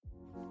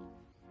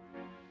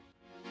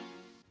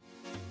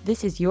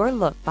This is your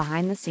look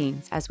behind the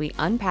scenes as we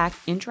unpack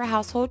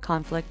intra-household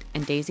conflict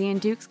and Daisy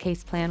and Duke's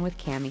case plan with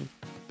Cammie.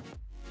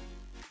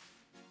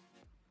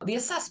 The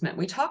assessment,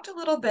 we talked a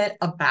little bit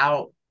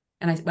about,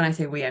 and when I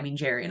say we, I mean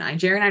Jerry and I.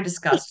 Jerry and I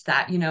discussed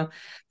that,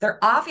 there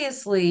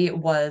obviously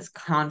was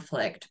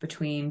conflict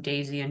between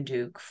Daisy and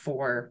Duke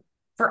for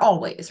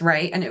always,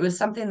 right? And it was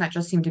something that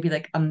just seemed to be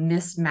like a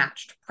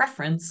mismatched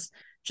preference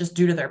just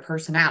due to their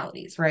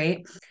personalities,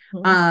 right?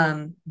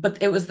 Mhm.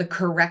 But it was the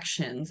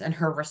corrections and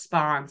her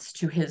response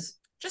to his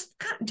just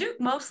Duke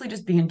mostly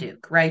just being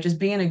Duke, right? Just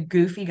being a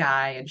goofy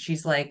guy, and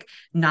she's like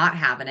not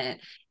having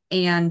it.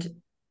 And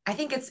I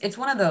think it's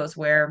one of those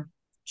where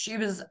she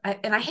was,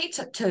 and I hate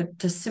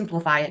to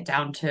simplify it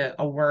down to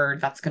a word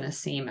that's going to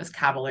seem as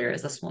cavalier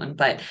as this one,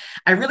 but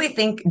I really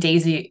think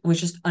Daisy was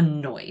just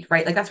annoyed,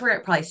 right? Like that's where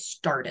it probably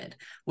started,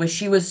 was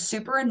she was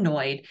super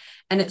annoyed,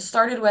 and it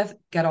started with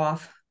 "get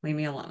off, leave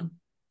me alone,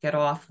 get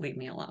off, leave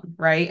me alone,"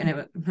 right?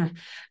 And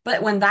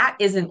but when that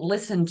isn't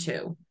listened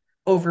to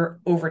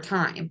over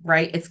time,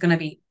 right? It's going to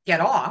be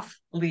 "get off,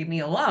 leave me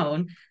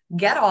alone."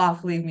 Get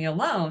off, leave me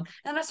alone.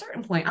 And at a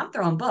certain point, I'm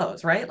throwing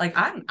bows, right? Like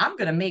I'm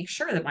gonna make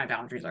sure that my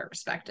boundaries are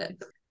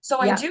respected. So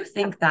I Yeah. do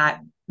think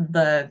that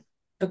the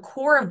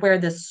core of where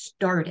this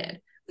started,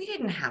 we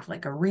didn't have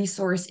like a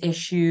resource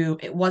issue.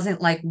 It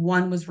wasn't like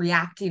one was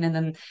reacting and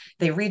then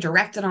they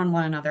redirected on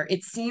one another.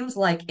 It seems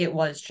like it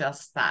was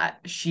just that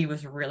she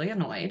was really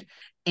annoyed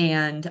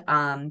and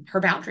her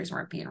boundaries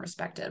weren't being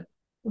respected.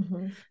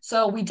 Mhm.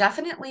 So we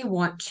definitely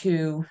want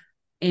to,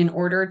 in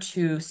order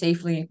to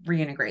safely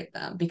reintegrate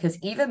them, because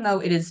even though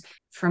it is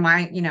from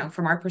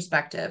our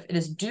perspective, it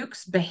is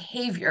Duke's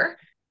behavior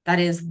that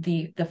is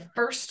the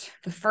first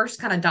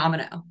kind of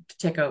domino to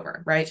tick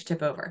over, right? To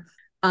tip over.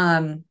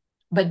 Um,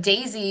 but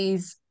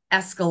Daisy's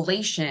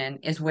escalation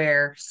is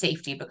where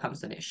safety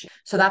becomes an issue.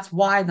 So Yeah. that's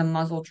why the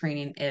muzzle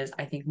training is,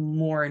 I think,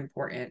 more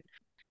important.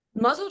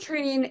 Muzzle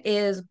training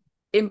is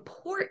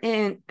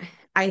important,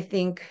 I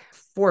think,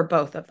 for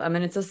both of them.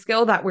 And it's a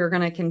skill that we're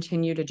going to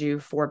continue to do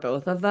for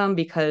both of them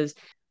because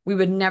we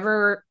would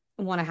never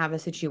want to have a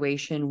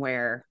situation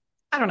where,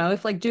 I don't know,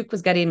 if like Duke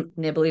was getting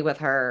nibbly with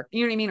her,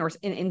 you know what I mean? Or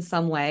in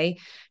some way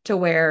to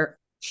where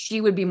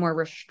she would be more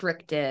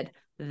restricted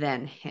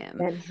than him.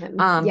 Than him.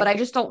 Yeah. But I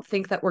just don't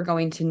think that we're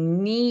going to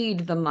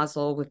need the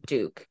muzzle with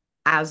Duke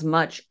as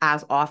much,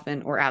 as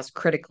often, or as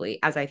critically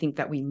as I think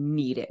that we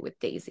need it with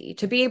Daisy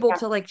to be able Yeah.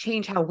 to like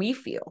change how we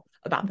feel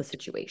about the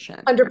situation.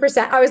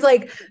 100%. I was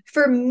like,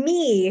 for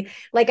me,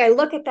 like I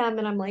look at them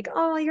and I'm like,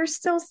 oh, you're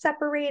still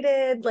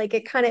separated. Like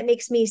it kind of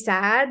makes me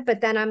sad.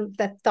 But then I'm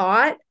the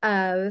thought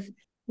of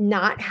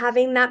not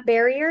having that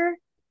barrier,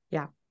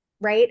 Yeah.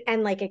 right?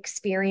 And like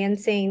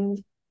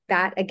experiencing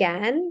that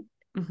again.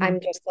 Hmm. I'm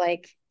just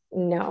like,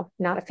 no,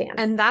 not a fan.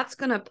 And that's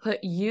going to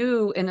put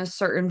you in a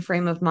certain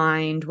frame of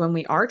mind when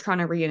we are trying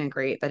to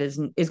reintegrate that is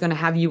going to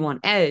have you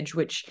on edge,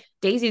 which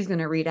Daisy's going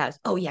to read as,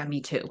 oh yeah,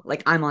 me too.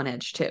 Like I'm on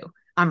edge too.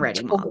 I'm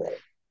ready, mom. Totally.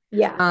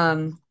 Yeah.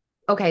 Um,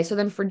 okay, so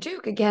then for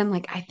Duke, again,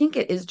 like I think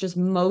it is just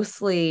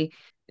mostly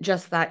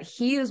just that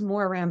he is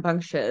more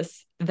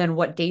rambunctious than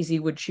what Daisy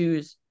would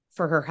choose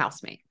for her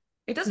housemate.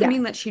 It doesn't Yeah.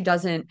 mean that she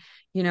doesn't,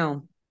 you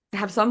know,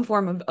 have some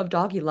form of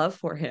doggy love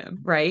for him,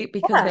 right?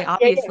 Because they Yeah. Yeah. Yeah.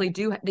 obviously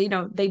do,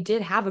 they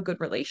did have a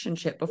good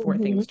relationship before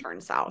Mhm. things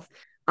turned south.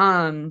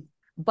 Um,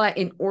 but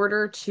in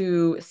order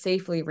to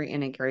safely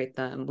reintegrate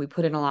them, we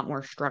put in a lot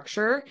more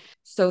structure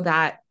so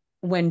that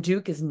when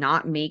Duke is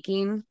not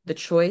making the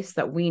choice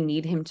that we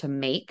need him to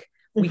make,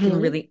 we can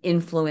Mhm. really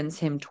influence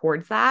him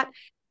towards that.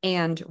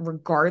 And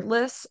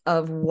regardless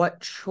of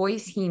what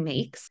choice he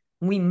makes,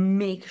 we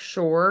make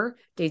sure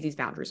Daisy's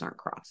boundaries aren't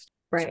crossed.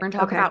 So Right. we're going to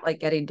talk Okay. about like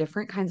getting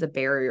different kinds of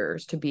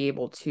barriers to be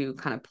able to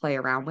kind of play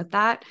around with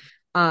that.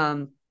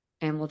 Um,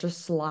 and we'll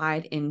just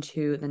slide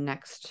into the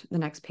next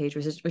page,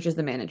 which is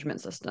the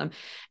management system.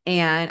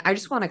 And I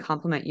just want to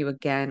compliment you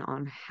again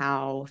on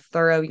how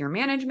thorough your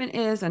management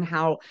is and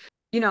how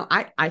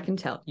I can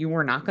tell you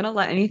were not going to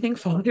let anything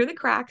fall through the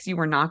cracks. You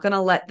were not going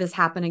to let this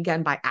happen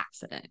again by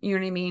accident. You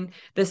know what I mean?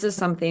 This is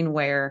something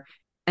where,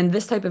 and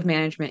this type of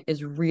management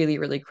is really,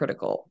 really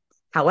critical.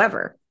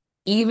 However,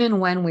 even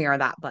when we are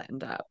that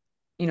buttoned up,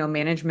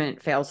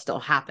 management fails still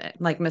happen.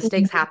 Like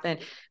mistakes Mhm. happen,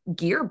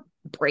 gear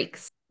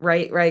breaks,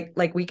 right? Right.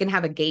 Like we can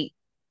have a gate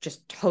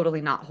just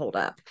totally not hold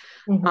up.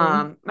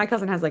 Mhm. My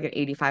cousin has like an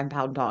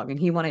 85-pound dog and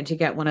he wanted to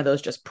get one of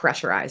those just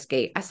pressurized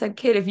gate. I said,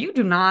 kid, if you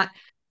do not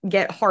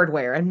get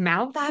hardware and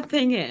mount that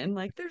thing in,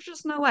 like there's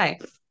just no way.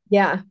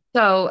 Yeah.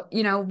 So,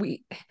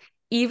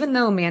 even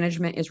though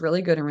management is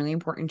really good and really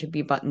important to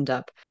be buttoned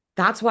up,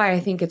 that's why I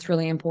think it's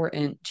really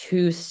important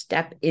to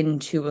step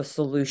into a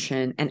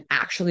solution and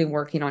actually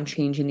working on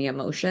changing the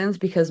emotions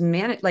because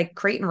like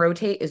crate and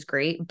rotate is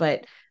great,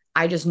 but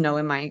I just know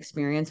in my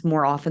experience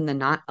more often than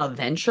not,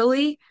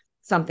 eventually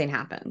something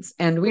happens.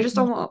 And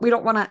Mhm. we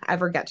don't want to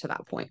ever get to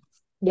that point.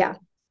 Yeah.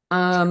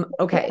 And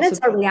Okay. So it's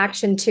a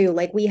reaction too.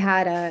 Like we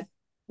had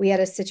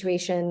a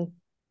situation,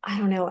 I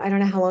don't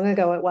know how long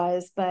ago it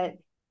was, but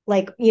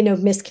like,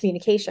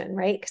 miscommunication,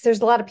 right? Because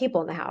there's a lot of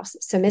people in the house.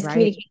 So right.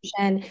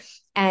 miscommunication,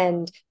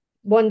 and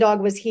one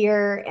dog was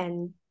here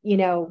and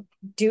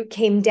Duke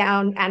came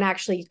down and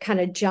actually kind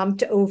of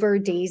jumped over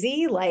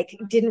Daisy, like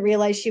didn't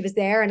realize she was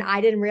there. And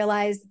I didn't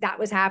realize that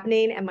was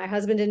happening. And my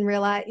husband didn't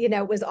realize,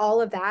 it was all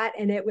of that.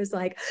 And it was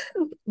like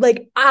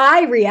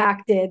I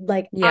reacted,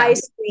 like Yeah. I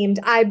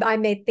screamed. I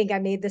may think I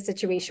made the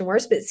situation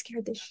worse, but it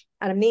scared the shit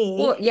out of Well,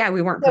 me. yeah,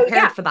 we weren't So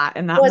prepared yeah, for that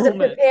in that wasn't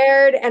moment.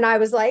 prepared. And I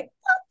was like,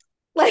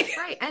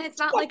 Right. And it's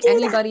not can't like do that,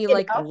 anybody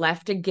like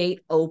left a gate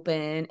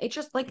open. It's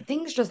just like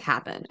things just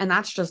happen. And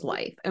that's just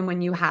life. And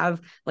when you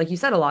have, like you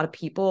said, a lot of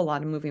people, a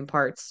lot of moving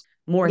parts,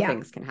 more Yeah.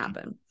 things can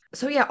happen.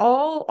 So yeah,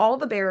 all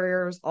the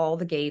barriers, all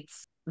the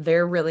gates,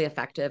 they're really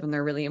effective and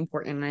they're really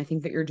important. And I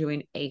think that you're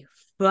doing a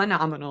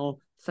phenomenal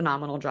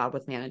job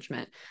with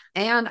management.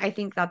 And I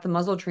think that the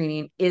muzzle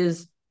training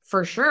is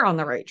for sure on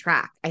the right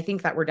track. I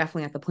think that we're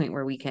definitely at the point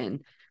where we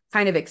can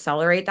kind of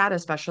accelerate that,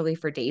 especially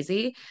for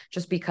Daisy,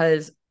 just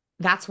because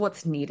that's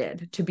what's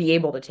needed to be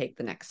able to take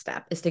the next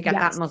step is to get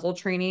that Yes. muzzle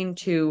training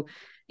to,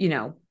 you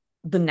know,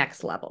 the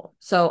next level.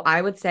 So I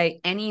would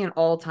say any and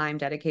all time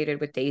dedicated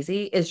with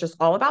Daisy is just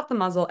all about the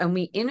muzzle and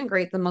we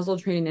integrate the muzzle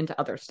training into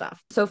other stuff.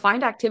 So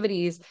find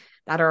activities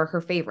that are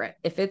her favorite.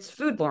 If it's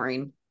food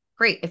luring,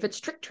 great. If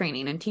it's trick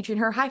training and teaching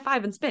her high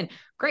five and spin,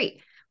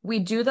 great. We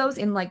do those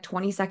in like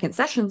 20-second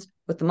sessions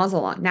with the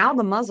muzzle on. Now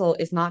the muzzle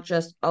is not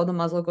just, oh, the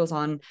muzzle goes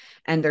on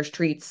and there's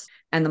treats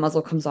and the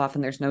muzzle comes off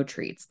and there's no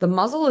treats. The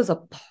muzzle is a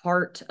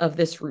part of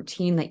this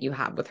routine that you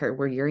have with her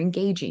where you're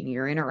engaging,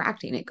 you're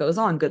interacting. It goes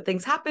on, good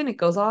things happen, it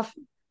goes off,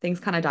 things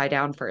kind of die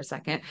down for a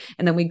second.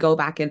 And then we go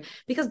back in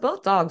because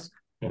both dogs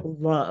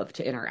love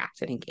to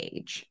interact and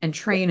engage and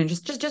train and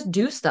just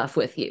do stuff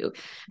with you.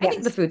 I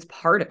think the Yes. food's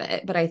part of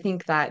it, but I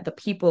think that the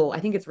people,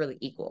 I think it's really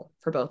equal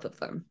for both of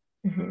them.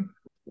 Mm-hmm.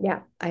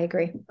 Yeah, I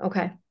agree.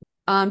 Okay.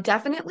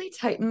 Definitely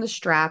tighten the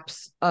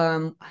straps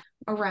around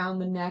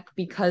the neck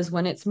because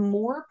when it's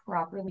more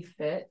properly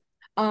fit,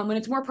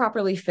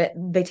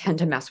 they tend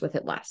to mess with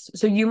it less.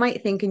 So you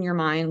might think in your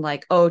mind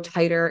like, oh,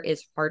 tighter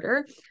is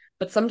harder.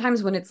 But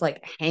sometimes when it's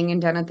like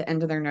hanging down at the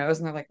end of their nose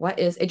and they're like, what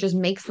is it just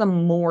makes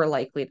them more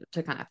likely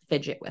to kind of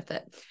fidget with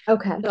it.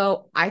 Okay.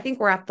 So I think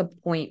we're at the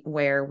point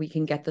where we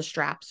can get the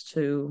straps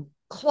to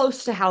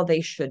close to how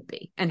they should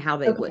be and how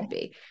they would Okay.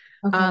 be.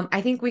 Okay.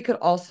 I think we could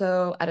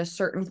also, at a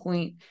certain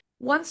point,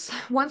 once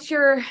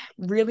you're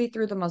really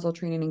through the muzzle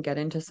training and get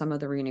into some of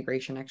the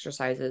reintegration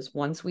exercises,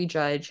 once we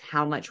judge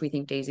how much we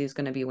think Daisy is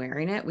going to be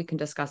wearing it, we can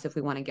discuss if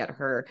we want to get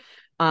her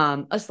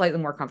a slightly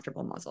more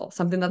comfortable muzzle,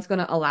 something that's going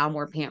to allow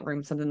more pant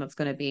room, something that's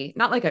going to be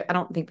not like I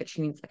don't think that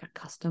she needs like a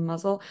custom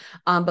muzzle,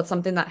 but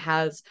something that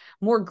has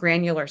more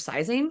granular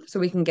sizing so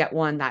we can get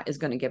one that is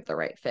going to give the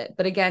right fit.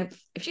 But again,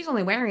 if she's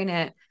only wearing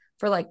it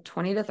for like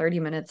 20 to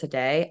 30 minutes a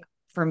day,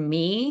 for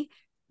me,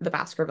 the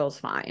Baskerville's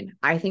fine.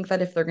 I think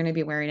that if they're going to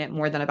be wearing it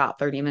more than about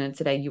 30 minutes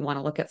a day, you want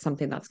to look at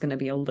something that's going to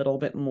be a little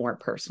bit more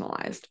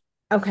personalized.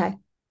 Okay.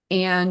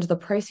 And the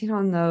pricing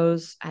on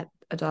those at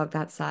a dog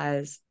that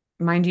size,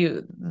 mind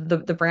you,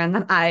 the brand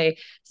that I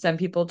send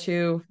people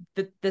to,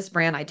 this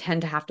brand, I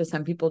tend to have to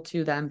send people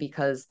to them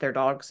because their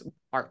dogs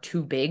are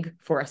too big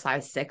for a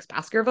size 6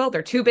 Baskerville.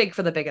 They're too big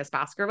for the biggest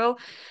Baskerville.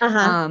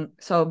 Uh-huh.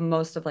 So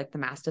most of like the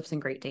Mastiffs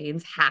and Great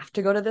Danes have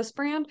to go to this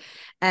brand.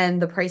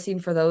 And the pricing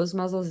for those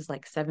muzzles is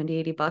like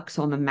 70, $80.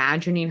 So I'm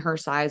imagining her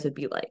size would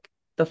be like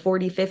the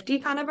 40, 50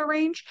 kind of a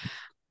range,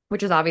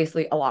 which is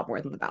obviously a lot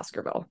more than the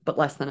Baskerville, but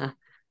less than the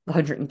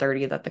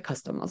 130 that the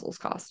custom muzzles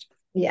cost.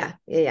 Yeah.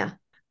 Yeah. Yeah.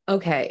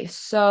 Okay,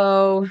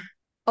 so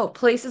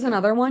place is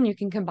another one. You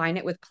can combine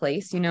it with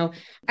place.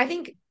 I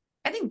think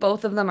I think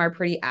both of them are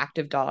pretty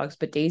active dogs,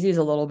 but Daisy is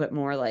a little bit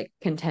more like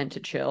content to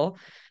chill.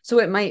 So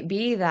it might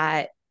be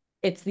that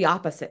it's the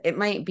opposite. It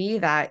might be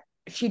that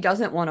she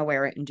doesn't want to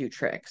wear it and do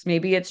tricks.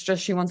 Maybe it's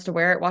just she wants to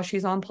wear it while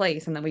she's on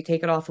place and then we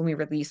take it off and we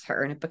release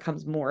her and it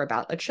becomes more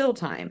about a chill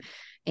time.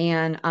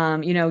 And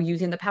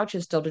using the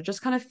pouches still to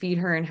just kind of feed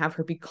her and have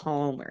her be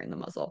calm wearing the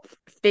muzzle.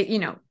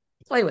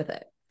 Play with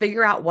it,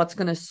 figure out what's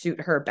going to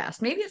suit her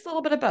best. Maybe it's a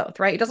little bit of both,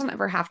 right? It doesn't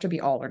ever have to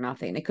be all or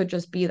nothing. It could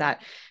just be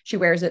that she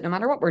wears it no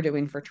matter what we're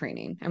doing for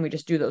training and we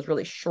just do those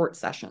really short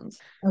sessions.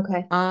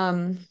 Okay.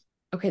 Um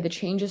okay, the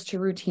changes to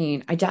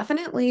routine. I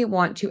definitely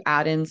want to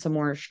add in some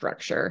more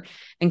structure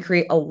and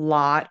create a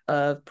lot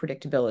of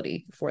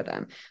predictability for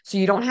them. So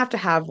you don't have to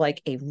have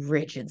like a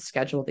rigid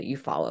schedule that you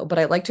follow, but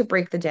I like to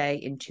break the day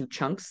into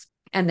chunks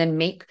and then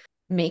make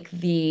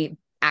the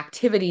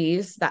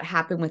activities that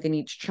happen within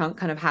each chunk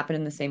kind of happen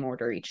in the same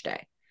order each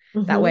day.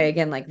 That Mm-hmm. way,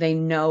 again, like they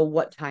know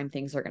what time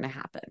things are going to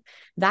happen.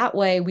 That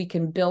way, we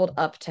can build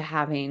up to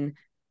having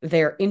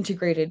their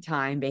integrated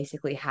time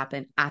basically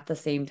happen at the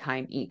same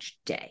time each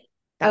day.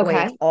 That way,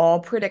 Okay. it's all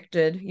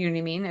predicted. You know what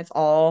I mean? It's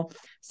all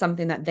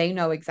something that they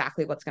know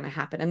exactly what's going to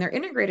happen. And their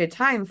integrated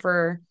time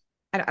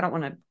I don't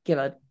want to give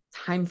a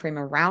time frame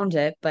around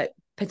it, but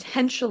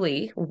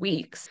potentially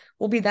weeks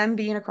will be them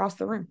being across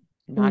the room,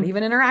 not Mm.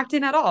 even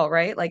interacting at all,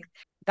 right? Like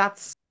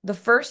that's the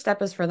first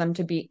step is for them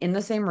to be in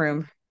the same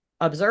room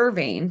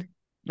observing,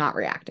 not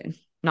reacting,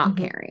 not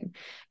Mm-hmm. caring.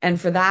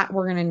 And for that,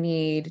 we're going to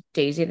need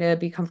Daisy to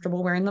be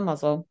comfortable wearing the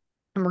muzzle.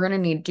 And we're going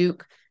to need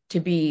Duke to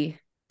be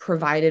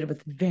provided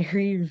with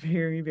very,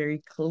 very,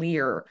 very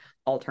clear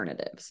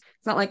alternatives.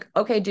 It's not like,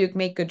 okay, Duke,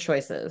 make good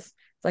choices.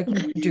 It's like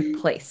Duke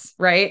place,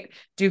 right?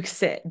 Duke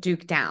sit,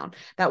 Duke down.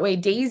 That way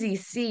Daisy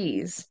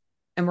sees,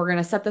 and we're going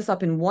to set this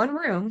up in one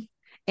room.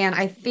 And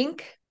I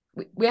think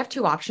we have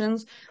two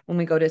options when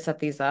we go to set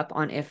these up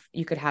on if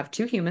you could have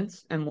two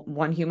humans and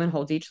one human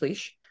holds each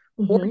leash,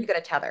 or you Mm-hmm. get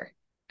a tether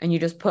and you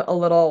just put a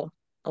little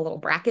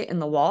bracket in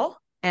the wall,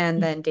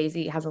 and then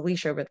Daisy has a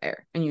leash over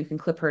there and you can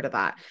clip her to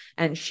that,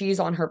 and she's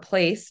on her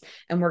place,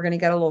 and we're going to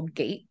get a little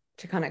gate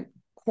to kind of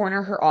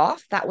corner her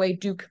off. That way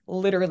Duke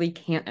literally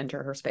can't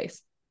enter her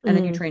space. And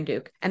then you Mm-hmm. train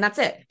Duke, and that's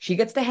it. She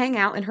gets to hang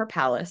out in her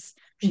palace.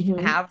 She can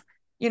Mm-hmm. have,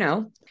 you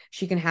know,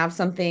 she can have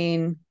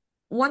something.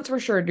 Once we're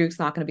sure Duke's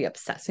not going to be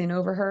obsessing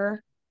over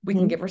her, we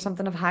can Mm-hmm. give her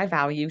something of high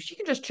value. She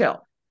can just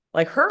chill.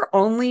 Like her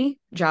only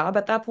job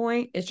at that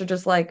point is to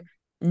just like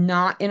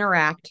not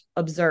interact,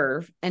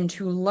 observe, and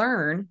to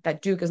learn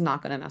that Duke is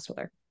not going to mess with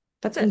her.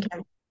 That's it. Okay.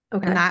 And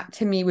Okay. that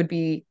to me would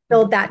be the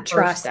Build that first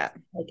trust. step.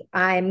 Like,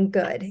 I'm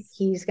good. Yes.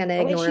 He's gonna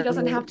That way she ignore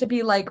doesn't me. have to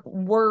be like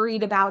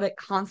worried about it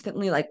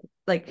constantly. Like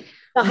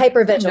The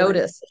we're gonna hypervigilance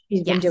notice.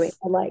 she's been doing. Yes.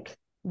 I'm like,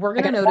 We're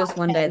I gonna gotta notice watch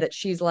one day him. that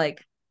she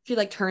like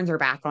turns her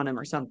back on him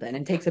or something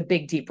and takes a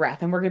big deep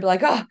breath. And we're gonna be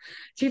like, oh,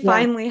 she Yeah.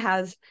 finally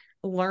has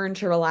learned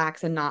to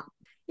relax and not,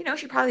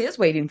 she probably is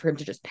waiting for him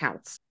to just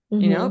pounce. It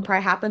Mm-hmm.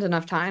 probably happened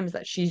enough times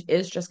that she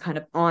is just kind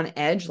of on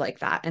edge like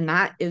that. And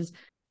that is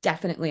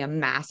definitely a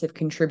massive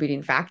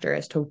contributing factor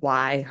as to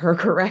why her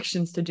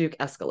corrections to Duke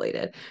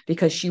escalated,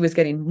 because she was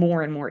getting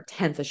more and more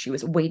tense as she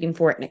was waiting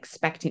for it and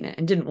expecting it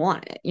and didn't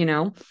want it.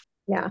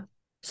 Yeah.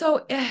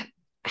 So,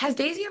 has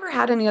Daisy ever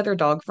had any other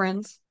dog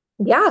friends?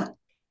 Yeah.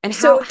 And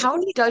So how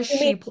does I mean,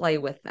 she play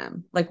with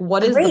them? Like,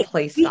 what is the great.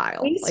 play We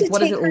style? used Like, to what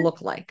does take it her.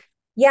 look like?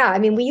 Yeah, I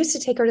mean, we used to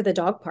take her to the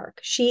dog park.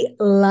 She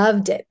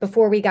loved it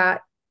before we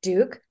got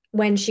Duke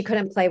when she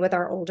couldn't play with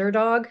our older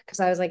dog because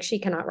I was like, she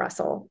cannot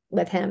wrestle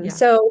with him. Yeah.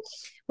 So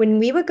when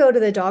we would go to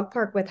the dog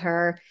park with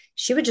her,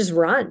 she would just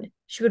run.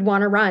 She would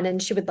want to run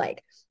and she would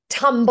like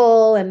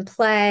tumble and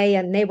play.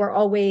 And they were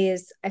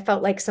always, I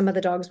felt like some of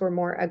the dogs were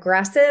more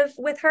aggressive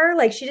with her.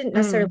 Like she didn't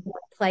necessarily Mm,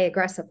 want to play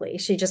aggressively.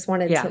 She just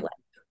wanted to yeah. like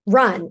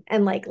run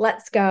and like,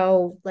 let's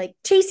go, like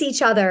chase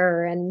each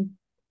other and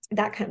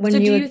that kind of So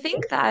when do you you would.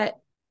 think that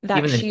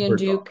Even the she and neighbor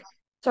dog. Duke,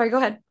 sorry, go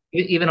ahead.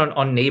 Even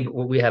on neighbor,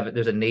 we have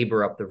there's a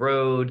neighbor up the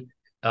road.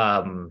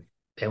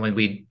 And when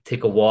we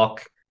take a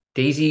walk,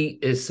 Daisy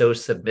is so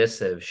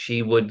submissive.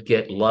 She would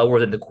get lower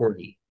than the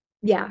corgi.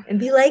 Yeah, and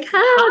be like,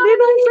 "Ah, be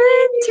my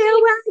friend, tail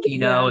You wagging."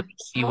 know,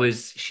 Yeah.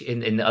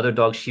 in the other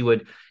dogs, she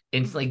would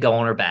instantly go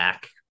on her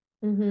back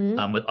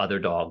Mm-hmm. with other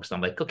dogs.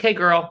 I'm like, okay,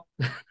 girl,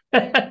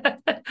 don't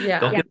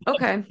Yeah. Yeah. give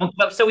Okay. don't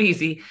give up so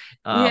easy.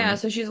 Yeah.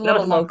 So she's a That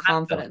little was a long low time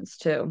ago. confidence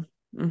too.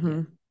 Yeah.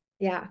 Hmm.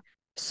 Yeah.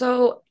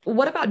 So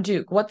what about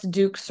Duke? What's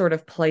Duke's sort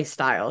of play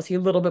style? Is he a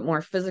little bit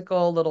more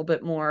physical, a little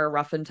bit more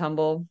rough and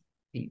tumble?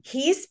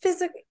 He's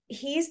physical.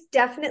 He's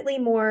definitely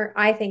more,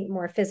 I think,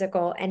 more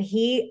physical, and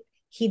he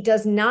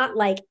does not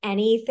like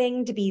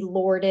anything to be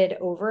lorded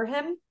over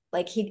him.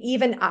 Like he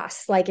even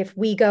us, like if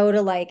we go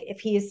to like if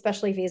he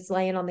especially if he's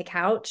laying on the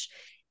couch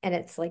and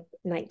it's like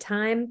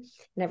nighttime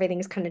and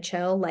everything's kind of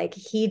chill, like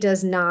he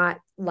does not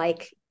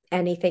like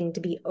anything to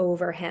be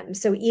over him.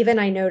 So even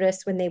I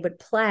noticed when they would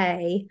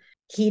play,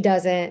 he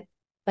doesn't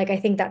like I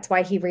think that's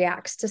why he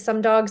reacts to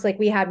some dogs. Like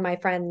we had my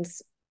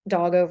friend's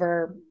dog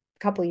over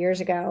couple years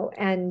ago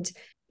and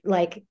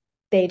like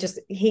they just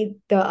the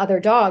other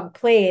dog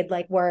played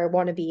like where I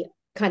want to be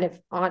kind of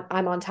on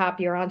I'm on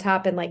top you're on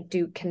top and like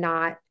Duke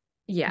cannot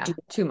Yeah, do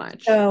too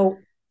much. so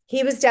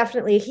he was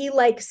definitely he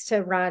likes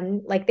to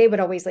run like they would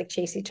always like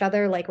chase each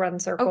other like run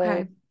circles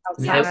Okay.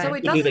 Yeah, so outside. it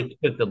Would be doesn't.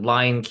 like the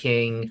Lion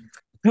King,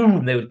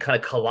 boom, they would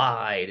kind of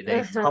collide and they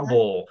Uh-huh.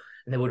 tumble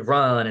and they would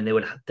run and they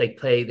would Is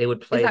play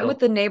that the with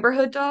the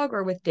neighborhood dog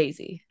or with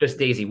Daisy? just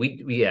Daisy.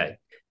 We yeah.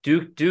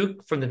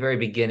 Duke from the very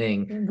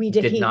beginning We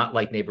did did he not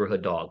like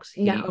neighborhood dogs.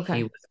 no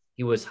Okay.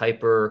 He was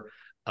hyper.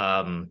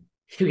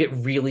 He would get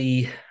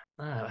really.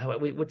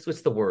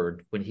 What's the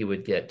word when he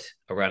would get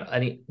around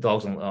any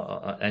dogs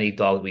on any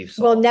dog we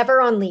well saw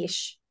never on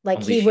leash like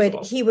on leash he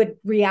saw. he would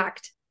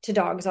react to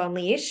dogs on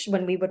leash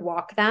when we would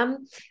walk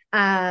them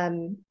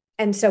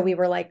and so we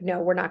were like no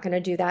we're not going to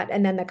do that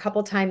and then the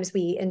couple times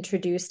we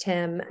introduced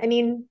him I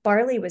mean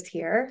Barley was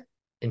here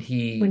And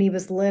when he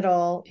was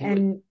little he would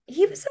and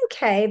he was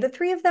okay the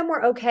three of them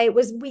were okay it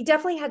was we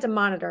definitely had to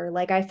monitor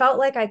like I felt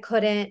like I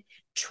couldn't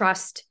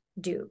trust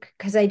Duke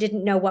because I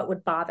didn't know what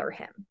would bother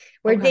him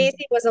where Okay.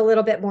 Daisy was a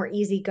little bit more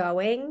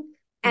easygoing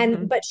and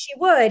Hmm. but she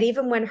would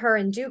even when her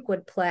and Duke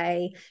would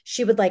play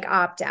she would like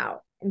opt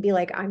out and be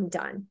like I'm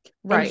done and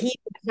Right. he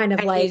would kind of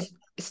And like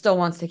he still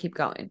wants to keep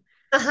going.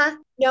 uh-huh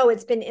no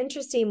it's been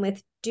interesting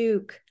with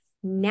Duke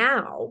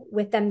now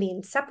with them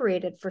being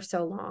separated for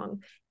so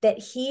long that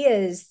he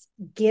is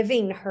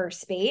giving her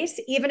space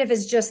even if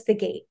it's just the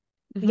gate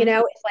you Hmm. know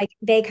if like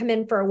they come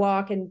in for a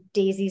walk and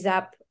Daisy's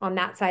up on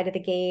that side of the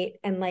gate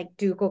and like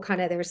Duke will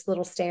kind of there's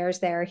little stairs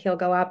there he'll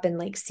go up and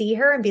like see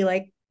her and be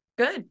like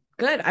Good.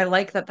 Good. I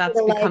like that that's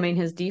like becoming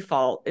his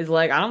default is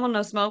like, I don't want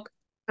no smoke.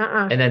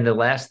 Uh-uh. And then the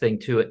last thing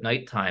too, at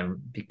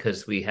nighttime,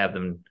 because we have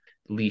them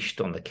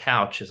leashed on the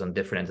couch, is on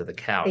different ends of the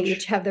They each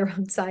couch. have their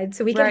own side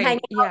so we can hang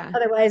Right. out. Yeah.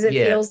 Otherwise it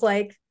Yeah. feels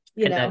like,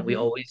 And then we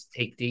always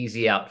take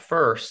Daisy out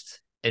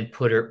first and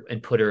put her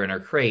in her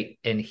crate,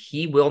 and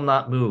he will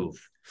not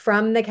move.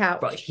 from the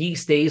But couch. he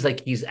stays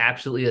like he's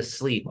absolutely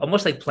asleep,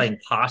 almost like playing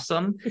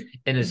possum.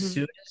 And as Mhm.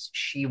 soon as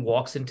she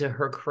walks into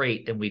her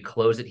crate and we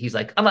close it, he's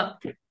like, I'm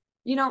up.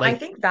 I Like,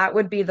 think that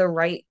would be the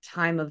right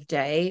time of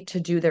day to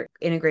do their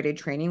integrated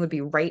training would be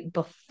right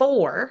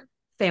before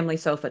family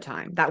sofa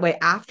time. That way,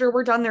 after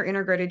we're done their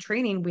integrated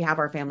training, we have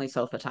our family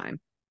sofa time.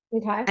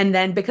 Okay. And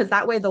then because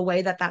that way, the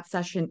way that that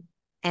session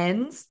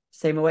ends,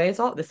 same way it's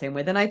all the same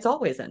way the night's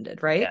always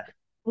ended, right? yeah,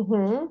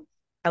 Mm-hmm.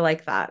 I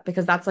like that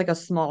because that's like a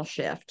small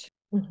shift.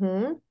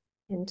 Mm-hmm.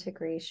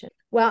 Integration.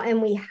 Well,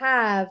 and we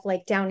have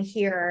like down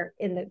here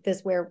in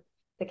this where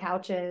the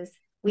couch is,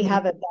 we Mhm.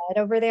 have a bed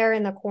over there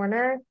in the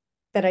corner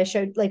that I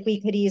showed. Like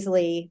we could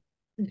easily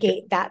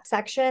gate that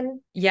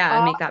section Yeah, and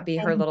off make that be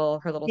and her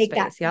little make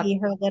that space. Yep. be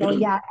her little,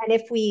 yeah. And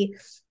if we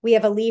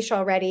have a leash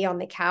already on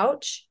the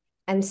couch,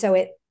 and so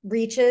it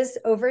reaches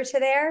over to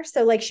there.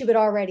 So like she would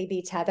already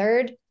be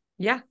tethered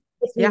Yeah.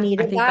 if we Yeah. I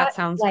needed think that that.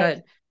 sounds Like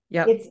good.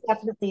 Yep. it's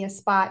definitely a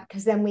spot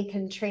because then we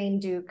can train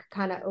Duke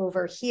kind of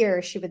over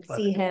here. She would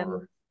see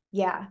him.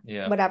 Yeah,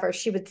 yeah. whatever.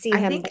 She would see I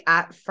him. think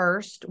at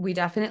first we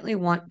definitely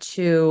want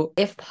to,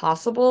 if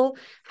possible,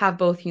 have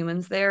both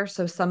humans there.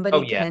 So Oh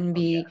somebody yeah. can Oh yeah.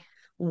 be,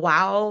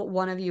 while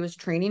one of you is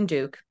training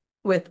Duke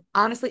with,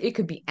 honestly, it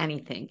could be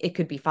anything. It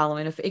could be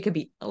following, it could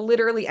be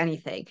literally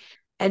anything.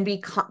 And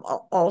be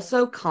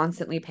also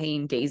constantly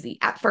paying Daisy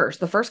at first,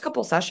 the first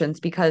couple sessions,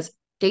 because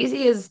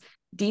Daisy is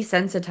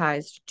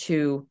desensitized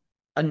to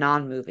a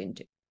non-moving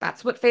Duke.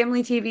 That's what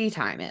family TV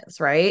time is,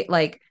 right?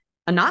 Like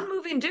a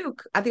non-moving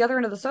Duke at the other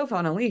end of the sofa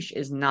on a leash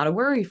is not a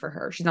worry for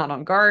her. She's not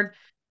on guard.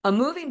 A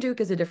moving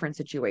Duke is a different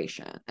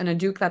situation. And a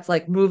Duke that's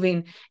like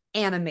moving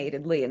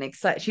animatedly and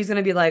excited, she's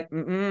gonna be like,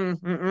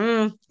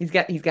 he's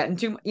getting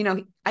too,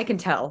 I can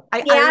tell.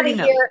 Get I out already of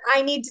know. here.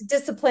 I need to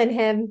discipline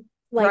him.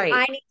 Like I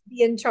Right. need to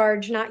be in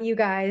charge, not you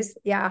guys.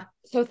 Yeah.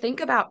 So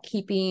think about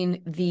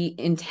keeping the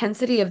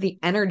intensity of the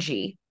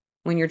energy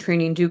when you're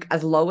training Duke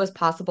as low as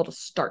possible to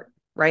start,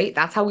 right?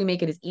 That's how we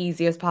make it as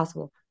easy as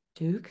possible.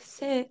 Duke,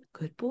 sit.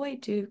 Good boy,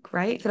 Duke,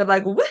 right? Instead of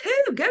like,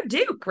 woohoo, go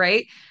Duke,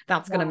 right?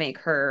 That's going to Yeah. make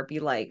her be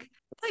like,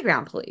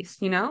 playground police,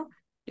 You're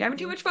having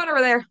too much fun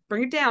over there.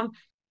 Bring it down.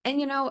 And,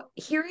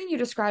 hearing you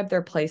describe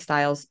their play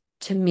styles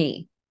to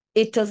me,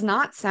 it does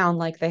not sound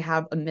like they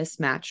have a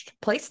mismatched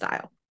play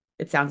style.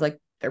 It sounds like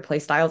their play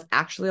styles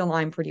actually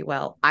align pretty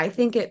well. I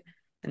think it,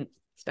 and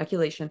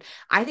speculation,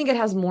 I think it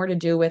has more to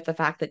do with the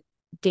fact that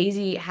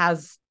Daisy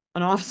has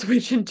an off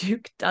switch and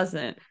Duke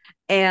doesn't.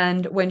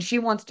 And when she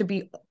wants to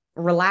be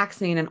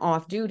relaxing and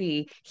off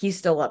duty, he's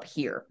still up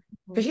here.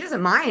 Because she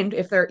doesn't mind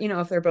if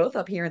they're both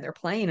up here and they're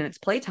playing and it's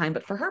playtime,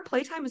 but for her,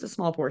 playtime is a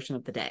small portion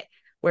of the day.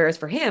 Whereas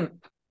for him,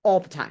 all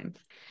the time.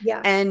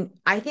 Yeah. And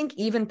I think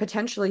even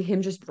potentially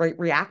him just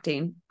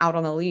reacting out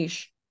on the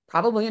leash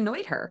probably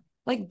annoyed her.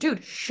 Like,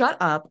 dude, shut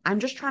up. I'm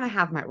just trying to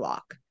have my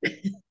walk.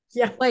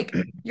 Yeah. Like,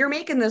 you're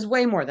making this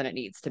way more than it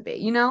needs to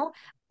be? So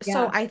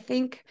Yeah. I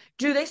think,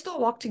 do they still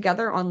walk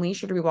together on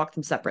leash or do we walk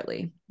them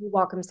separately? We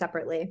walk them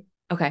separately.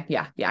 Okay,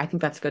 yeah, yeah, I think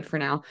that's good for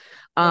now.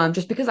 Yeah.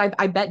 Just because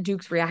I bet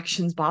Duke's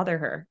reactions bother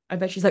her. I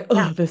bet she's like, oh,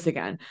 Yeah. this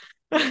again.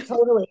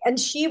 Totally. And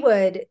she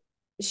would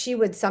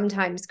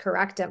sometimes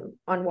correct him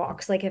on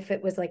walks. Like if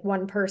it was like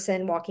one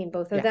person walking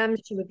both of Yeah, them,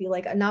 she would be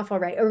like, enough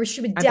already. Or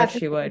she would I bet she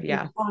definitely would. be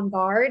Yeah. on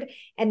guard.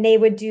 And they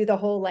would do the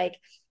whole like,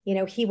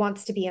 he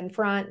wants to be in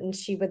front and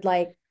she would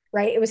like,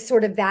 right. It was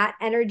sort of that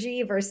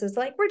energy versus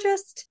like, we're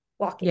just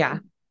Yeah.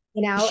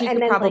 walking, She and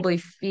could then like, probably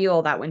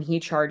feel that when he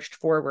charged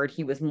forward,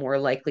 he was more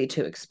likely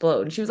to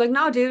explode. And she was like,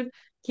 no, dude,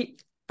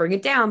 bring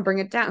it down, bring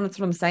it down. And that's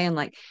what I'm saying.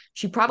 Like,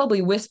 she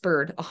probably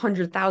whispered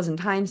 100,000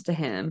 times to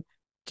him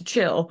to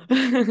chill.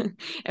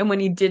 And when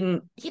he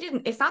didn't,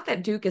 it's not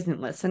that Duke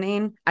isn't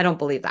listening. I don't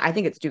believe that. I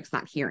think it's Duke's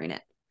not hearing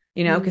it,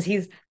 because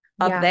he's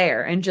up yeah.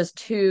 there and just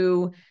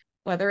too,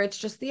 whether it's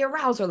just the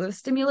arousal, the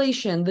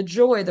stimulation, the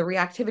joy, the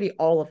reactivity,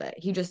 all of it.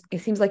 It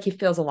seems like he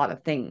feels a lot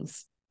of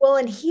things. Well,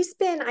 and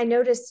I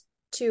noticed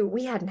too,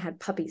 we hadn't had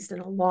puppies in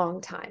a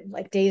long time.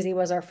 Like Daisy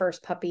was our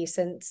first puppy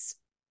since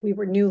we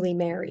were newly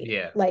married,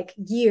 Yeah. like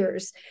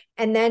years.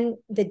 And then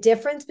the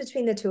difference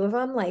between the two of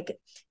them, like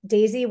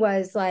Daisy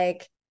was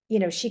like,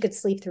 she could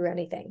sleep through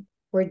anything.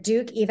 Where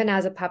Duke, even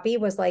as a puppy,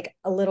 was like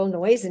a little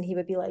noise and he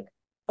would be like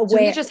So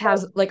he away. just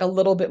has like a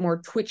little bit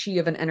more twitchy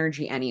of an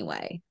energy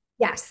anyway.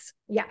 Yes,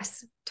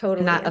 yes, And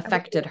totally. that And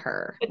affected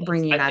her,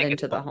 bringing I that think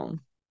into the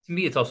home. to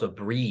me, it's also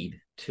breed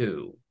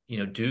too.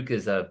 Duke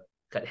is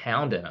got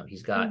hound in him.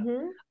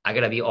 Mhm. I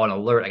gotta be on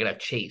alert. I gotta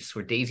chase.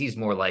 Where Daisy's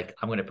more like,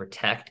 I'm gonna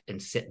protect and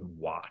sit and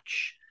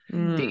watch.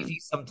 Mm. Daisy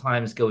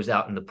sometimes goes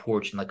out in the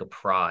porch and like a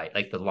pride,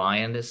 like the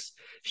lioness.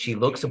 She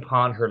looks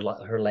upon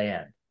her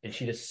land and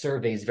she just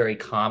surveys very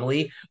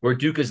calmly. Where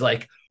Duke is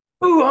like,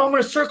 "Oh, I'm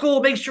gonna circle,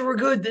 make sure we're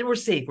good, then we're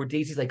safe." Where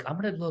Daisy's like, "I'm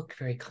gonna look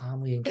very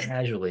calmly and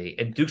casually,"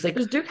 and Duke's like,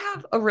 Does Duke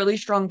have a really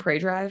strong prey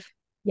drive?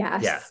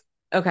 Yes. "Yeah,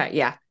 Okay,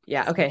 yeah,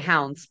 yeah. Okay,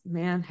 hounds,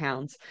 man,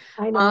 hounds.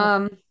 I know.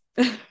 Um,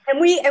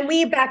 And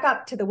we back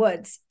up to the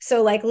woods.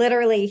 So like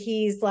literally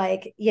he's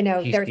like, He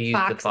there's sees the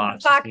fox and the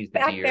fox, he fox sees the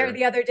back there deer,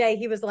 the other day.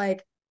 He was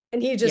like,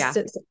 and he just yeah.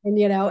 sits and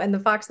and the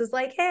fox is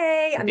like,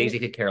 hey, I and mean, Daisy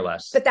could care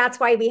less. but that's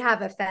why we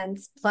have a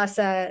fence plus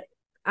a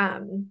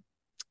um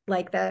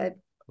like the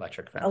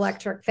Electric fence.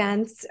 electric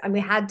fence. And we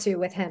had to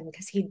with him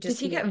because he Does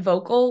just he get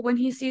vocal when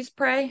he sees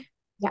prey?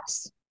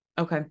 yes.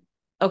 Okay.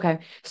 Okay.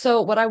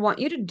 So what I want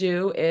you to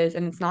do is,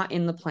 and it's not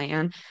in the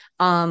plan,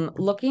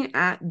 looking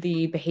at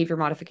the behavior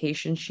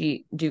modification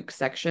sheet, Duke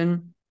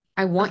section,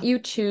 I want you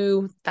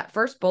to, that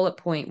first bullet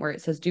point where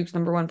it says Duke's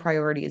number one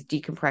priority is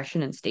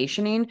decompression and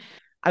stationing.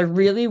 I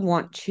really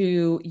want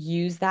to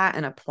use that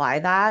and apply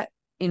that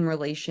in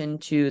relation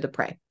to the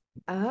prey.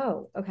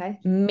 Oh, okay.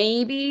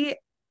 Maybe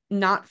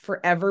not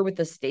forever with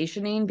the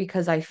stationing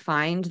because I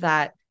find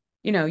that,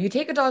 you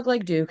take a dog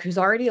like Duke who's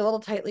already a little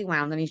tightly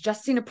wound and he's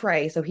just seen a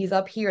prey. So he's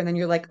up here and then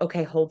you're like,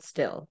 okay, hold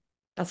still.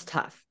 That's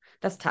tough.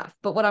 That's tough.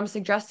 But what I'm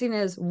suggesting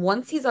is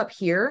once he's up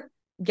here,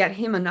 get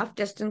him enough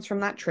distance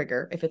from that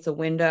trigger, if it's a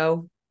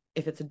window,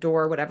 if it's a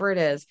door, whatever it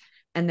is,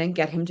 and then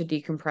get him to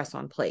decompress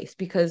on place.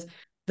 Because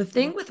the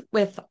thing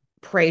with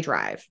prey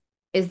drive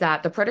is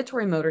that the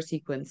predatory motor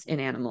sequence in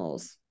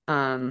animals,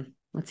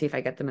 let's see if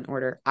I get them in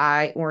order.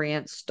 Eye,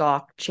 orient,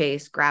 stalk,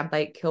 chase, grab,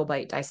 bite, kill,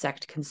 bite,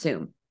 dissect,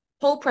 consume.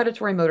 Whole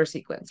predatory motor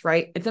sequence,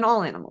 right? It's in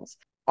all animals.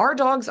 Our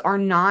dogs are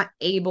not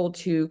able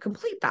to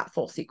complete that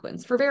full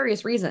sequence for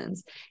various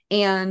reasons.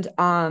 And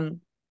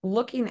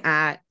looking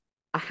at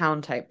a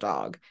hound type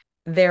dog,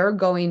 they're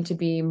going to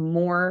be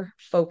more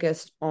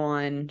focused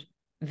on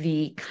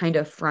the kind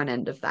of front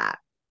end of that,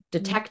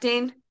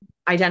 detecting,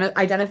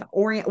 identify,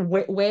 orient,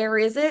 where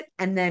is it,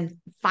 and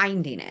then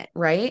finding it,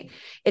 right?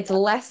 It's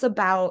less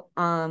about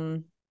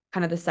kind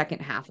of the second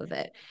half of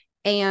it.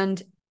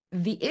 And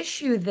the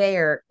issue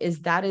there is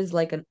that is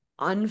like an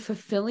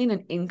unfulfilling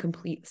and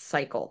incomplete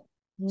cycle.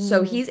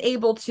 So Mm, he's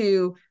able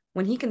to,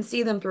 when he can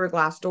see them through a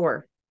glass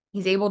door,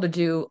 he's able to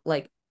do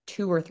like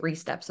 2 or 3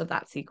 steps of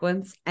that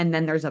sequence. And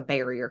then there's a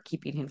barrier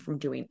keeping him from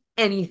doing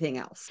anything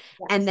else.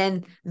 And yes.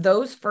 then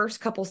those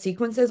first couple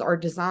sequences are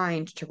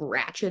designed to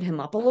ratchet him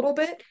up a little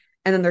bit.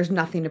 And then there's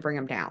nothing to bring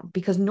him down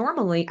because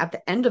normally at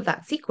the end of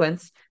that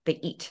sequence, they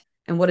eat.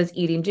 And what does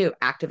eating do?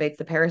 Activates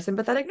the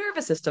parasympathetic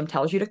nervous system,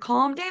 tells you to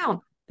calm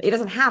down. He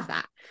doesn't have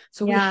that.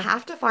 So we Yeah.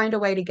 have to find a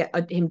way to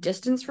get him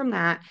distance from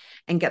that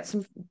and get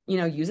some,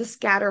 use a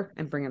scatter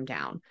and bring him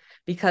down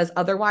because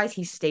otherwise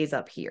he stays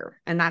up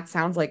here. And that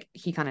sounds like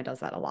he kind of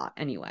does that a lot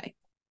anyway.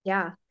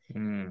 Yeah.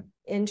 Mm.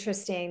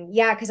 Interesting.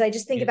 Yeah, because I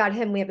just think about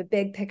him. We have a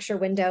big picture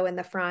window in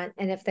the front,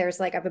 and if there's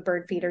like I have a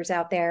bird feeders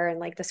out there, and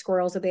like the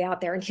squirrels will be out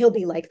there, and he'll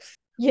be like,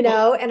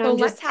 Well, and so I'm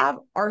let's just have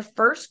our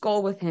first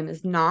goal with him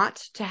is not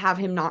to have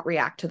him not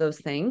react to those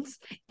things.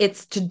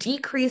 It's to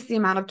decrease the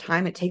amount of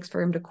time it takes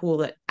for him to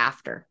cool it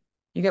after.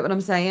 You get what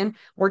I'm saying?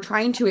 We're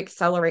trying to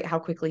accelerate how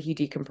quickly he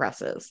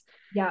decompresses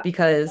yeah.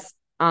 because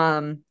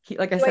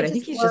like I Do I said, I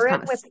think just he's lure just it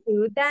kind of with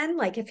food then?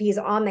 Like if he's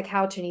on the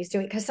couch and he's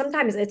doing, because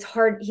sometimes it's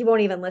hard. He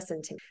won't even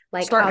listen to me.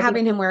 Like start I'll be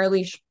having him wear a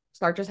leash.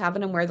 Start just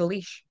having him wear the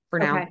leash for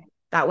now. okay.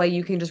 That way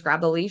you can just grab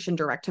the leash and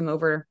direct him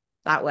over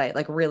that way,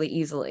 like really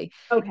easily.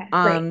 Okay,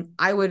 great.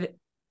 I would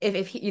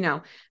if he,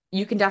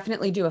 you can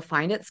definitely do a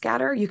find it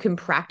scatter. You can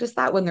practice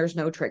that when there's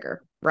no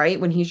trigger, right?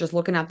 When he's just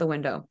looking out the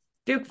window.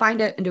 Duke, find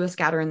it and do a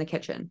scatter in the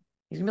kitchen.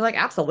 He's gonna be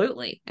like,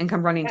 absolutely, and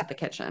come running Yeah. to the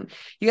kitchen.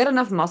 You get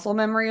enough muscle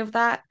memory of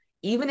that.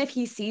 Even if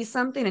he sees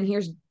something and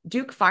hears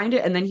Duke find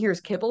it and then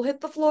hears kibble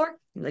hit the floor,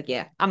 he's like,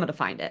 yeah, I'm gonna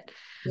find it.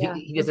 Yeah.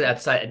 He does it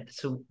outside.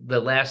 So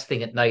the last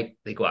thing at night,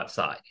 they go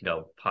outside,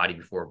 potty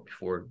before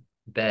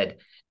bed.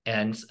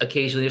 And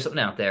occasionally there's something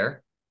out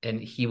there and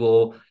he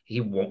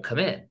won't come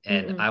in.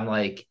 And Mm-mm. I'm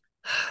like,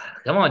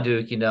 come on,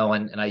 Duke,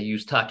 and I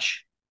use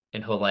touch.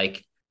 And he'll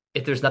like,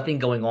 if there's nothing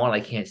going on, I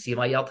can't see him,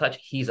 I yell touch.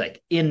 He's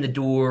like in the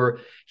door,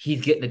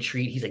 he's getting a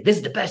treat. He's like, this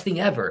is the best thing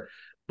ever.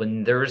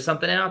 When there's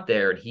something out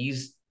there and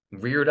he's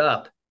reared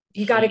up,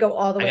 You got to go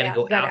all the I way gotta out,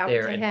 go right out out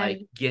there to and like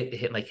him. get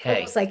him like,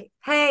 Almost hey, like,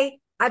 hey,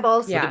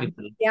 eyeballs. look at Yeah. me,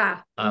 please.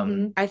 Yeah. Um,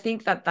 Mm-hmm. I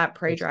think that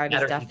prey this drive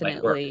is scatter thing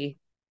might work. definitely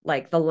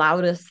like the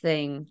loudest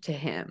thing to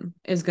him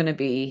is going to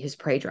be his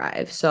prey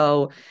drive.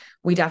 So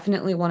we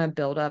definitely want to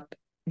build up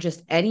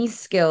just any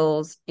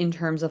skills in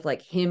terms of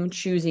like him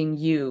choosing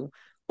you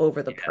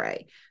over the Yeah.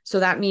 prey. So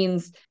that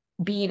means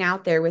being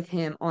out there with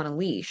him on a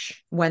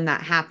leash when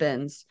that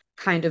happens,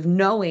 kind of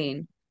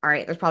knowing, all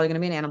right, there's probably going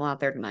to be an animal out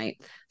there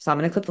tonight. So I'm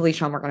going to clip the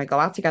leash on. We're going to go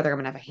out together. I'm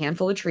going to have a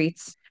handful of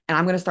treats and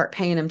I'm going to start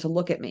paying him to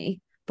look at me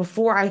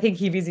before I think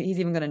he's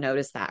even going to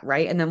notice that,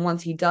 right? And then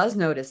once he does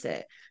notice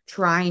it,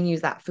 try and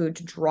use that food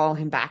to draw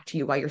him back to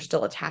you while you're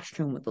still attached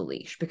to him with the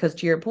leash. Because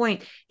to your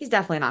point, he's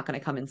definitely not going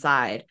to come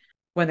inside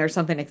when there's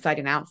something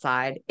exciting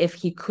outside if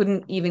he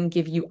couldn't even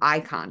give you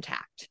eye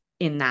contact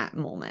in that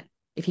moment.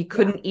 If he Yeah.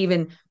 couldn't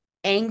even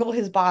angle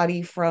his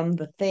body from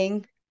the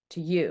thing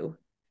to you,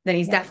 then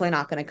he's Yeah. definitely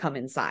not going to come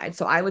inside.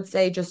 So I would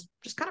say just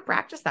kind of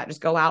practice that.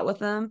 Just go out with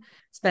them,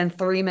 spend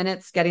 3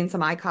 minutes getting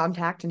some eye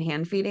contact and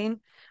hand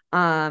feeding,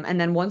 and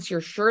then once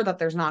you're sure that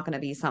there's not going to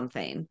be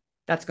something,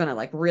 that's going to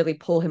like really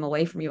pull him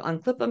away from you.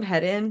 Unclip him,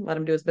 head in, let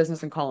him do his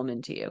business and call him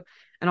into you,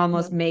 and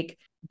almost make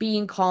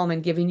being calm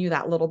and giving you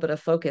that little bit of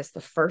focus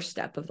the first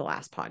step of the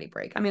last potty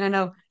break. I mean, I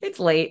know it's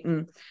late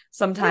and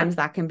sometimes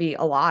that can be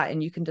a lot,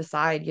 and you can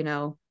decide,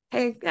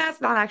 hey, that's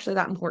not actually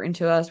that important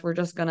to us. We're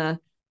just gonna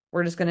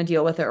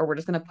deal with it, or we're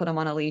just gonna put him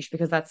on a leash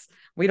because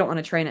we don't want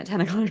to train at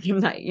 10 o'clock at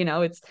night.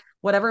 It's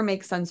whatever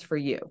makes sense for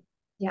you.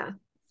 Yeah.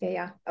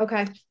 Yeah.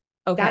 Okay.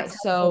 Okay,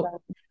 That's so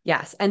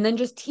yes, and then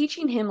just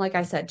teaching him, like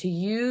I said, to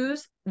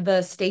use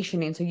the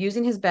stationing, so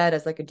using his bed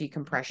as like a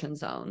decompression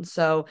zone.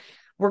 So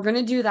we're going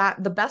to do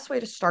that. The best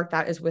way to start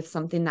that is with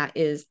something that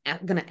is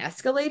going to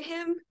escalate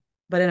him,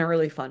 but in a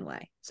really fun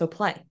way. So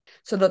play.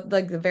 So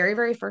the very,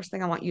 very first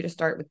thing I want you to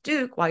start with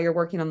Duke while you're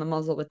working on the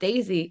muzzle with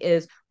Daisy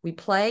is we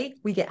play,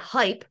 we get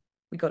hype,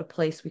 we go to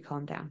place, we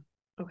calm down.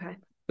 Okay.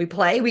 We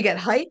play, we get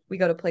hype, we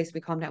go to place, we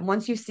calm down.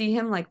 Once you see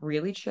him like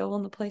really chill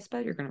on the place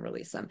bed, you're going to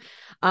release him.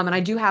 And I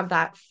do have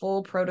that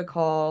full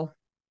protocol.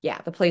 Yeah,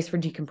 the place for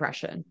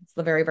decompression. It's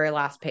the very, very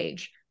last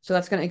page. So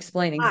that's going to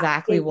explain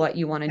exactly what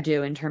you want to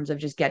do in terms of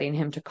just getting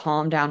him to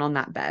calm down on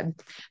that bed.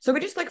 So we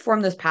just like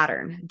form this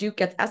pattern. Duke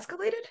gets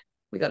escalated,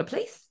 we go to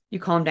place, you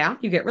calm down,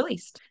 you get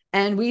released.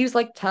 And we use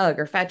like tug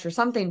or fetch or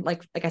something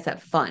like I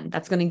said, fun.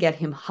 That's going to get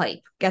him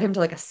hype, get him to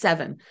like a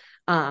 7.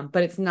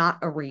 But it's not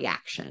a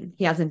reaction.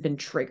 He hasn't been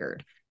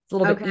triggered. It's a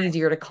little bit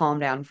easier to calm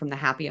down from the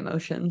happy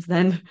emotions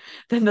than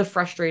the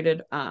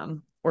frustrated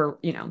or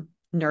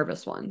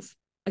nervous ones.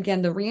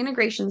 Again, the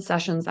reintegration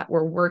sessions that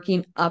we're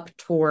working up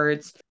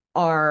towards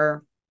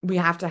are we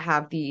have to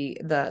have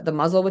the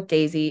muzzle with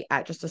Daisy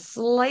at just a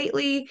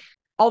slightly,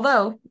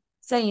 although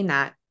saying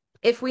that,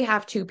 if we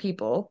have 2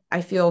 people,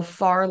 I feel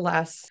far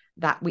less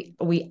that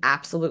we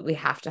absolutely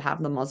have to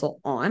have the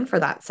muzzle on for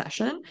that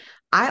session.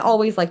 I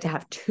always like to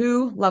have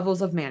 2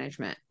 levels of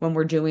management when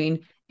we're doing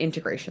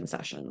integration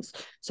sessions.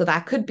 So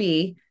that could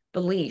be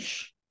the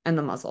leash and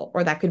the muzzle,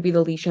 or that could be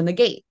the leash and the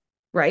gate,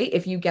 right?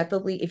 If you get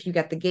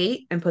the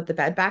gate and put the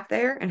bed back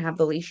there and have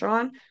the leash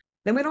on,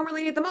 then we don't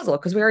really need the muzzle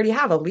because we already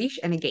have a leash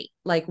and a gate.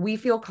 Like we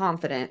feel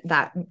confident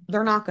that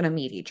they're not going to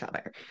meet each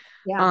other.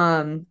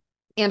 Yeah.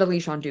 And a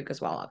leash on Duke as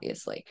well,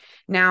 obviously.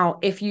 Now,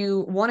 if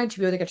you wanted to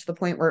be able to get to the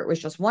point where it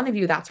was just one of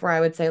you, that's where I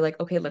would say like,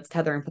 okay, let's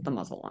tether and put the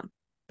muzzle on,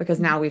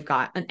 because now we've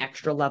got an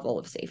extra level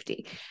of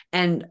safety.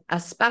 And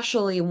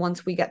especially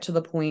once we get to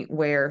the point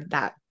where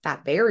that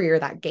barrier,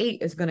 that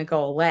gate is going to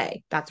go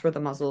away, that's where the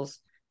muzzle's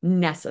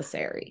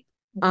necessary.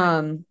 What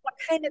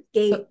kind of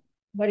gate?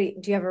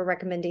 Do you have a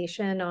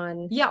recommendation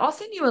on? Yeah, I'll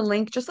send you a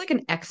link, just like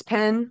an X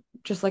pen,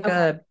 just like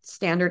a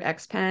standard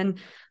X pen.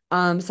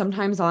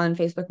 Sometimes on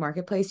Facebook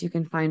Marketplace, you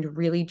can find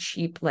really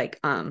cheap, like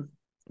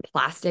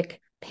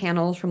plastic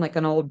panels from like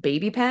an old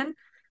baby pen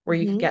where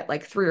you could get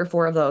like 3 or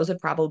 4 of those would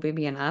probably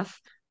be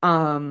enough.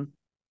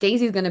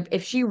 Daisy's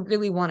if she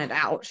really wanted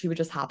out, she would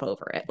just hop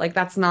over it. Like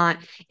it's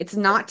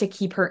not to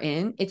keep her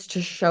in, it's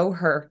to show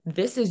her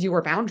this is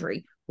your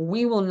boundary.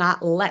 We will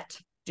not let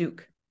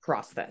Duke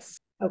cross this.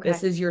 Okay.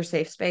 This is your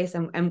safe space.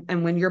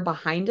 And when you're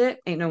behind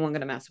it, ain't no one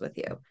gonna mess with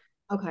you.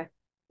 Okay.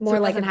 More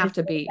so like doesn't have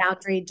to be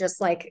boundary, just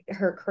like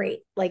her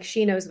crate. Like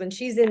she knows when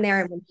she's in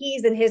there and when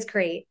he's in his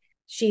crate,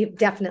 she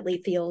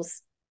definitely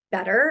feels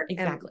better.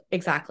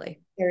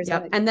 Exactly.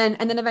 Yep. And then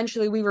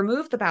eventually we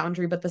remove the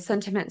boundary, but the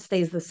sentiment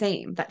stays the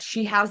same, that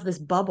she has this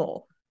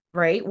bubble,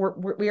 right?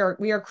 We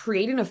are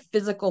creating a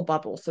physical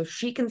bubble so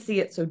she can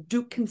see it, so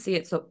Duke can see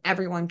it, so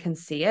everyone can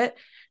see it.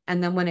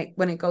 And then when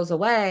it goes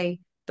away,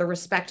 the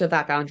respect of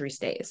that boundary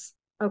stays.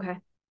 Okay.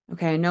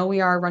 I know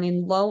we are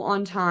running low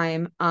on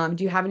time.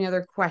 Do you have any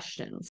other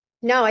questions?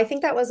 No, I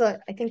think that was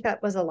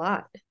a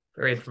lot.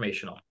 Very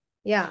informational.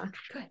 Yeah,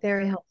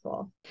 very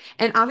helpful.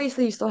 And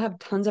obviously you still have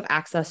tons of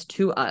access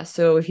to us.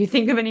 So if you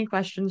think of any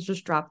questions,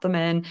 just drop them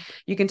in.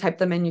 You can type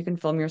them in, you can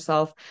film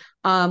yourself.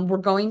 We're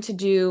going to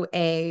do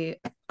a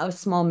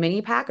small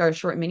mini pack or a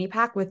short mini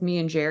pack with me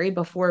and Jerry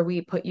before we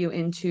put you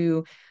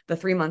into the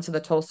 3 months of the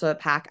Tulsa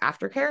pack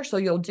aftercare. So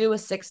you'll do a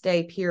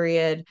 6-day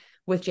period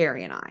with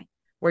Jerry and I,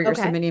 where you're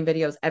submitting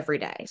videos every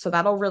day. So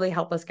that'll really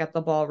help us get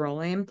the ball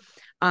rolling.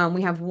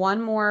 We have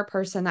one more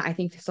person that I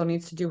think still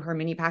needs to do her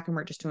mini pack, and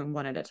we're just doing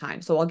one at a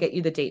time. So I'll get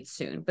you the dates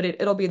soon, but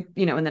it'll be,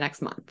 in the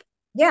next month.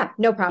 Yeah,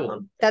 no problem.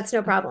 Cool. That's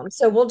no problem.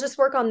 So we'll just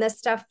work on this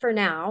stuff for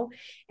now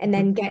and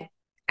then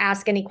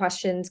ask any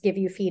questions, give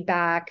you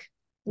feedback,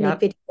 make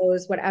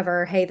videos,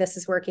 whatever. Hey, this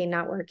is working,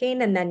 not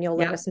working. And then you'll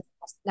let us know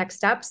next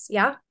steps.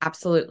 Yeah,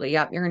 absolutely.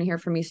 Yep. You're going to hear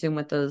from me soon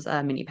with those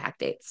mini pack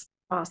dates.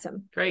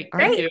 Awesome. Great.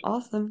 Thank you.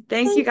 Awesome.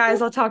 Thank you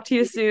guys. I'll talk to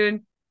you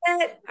soon.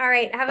 All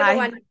right. Have a good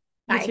one.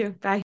 Bye. You too.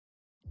 Bye.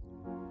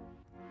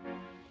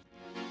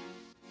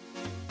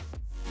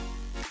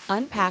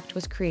 Unpacked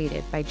was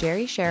created by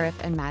Jerry Sheriff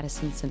and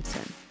Madison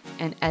Simpson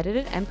and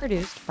edited and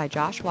produced by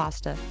Josh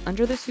Wasta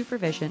under the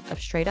supervision of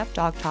Straight Up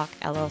Dog Talk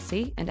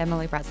LLC and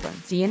Emily Breslin.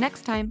 See you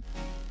next time.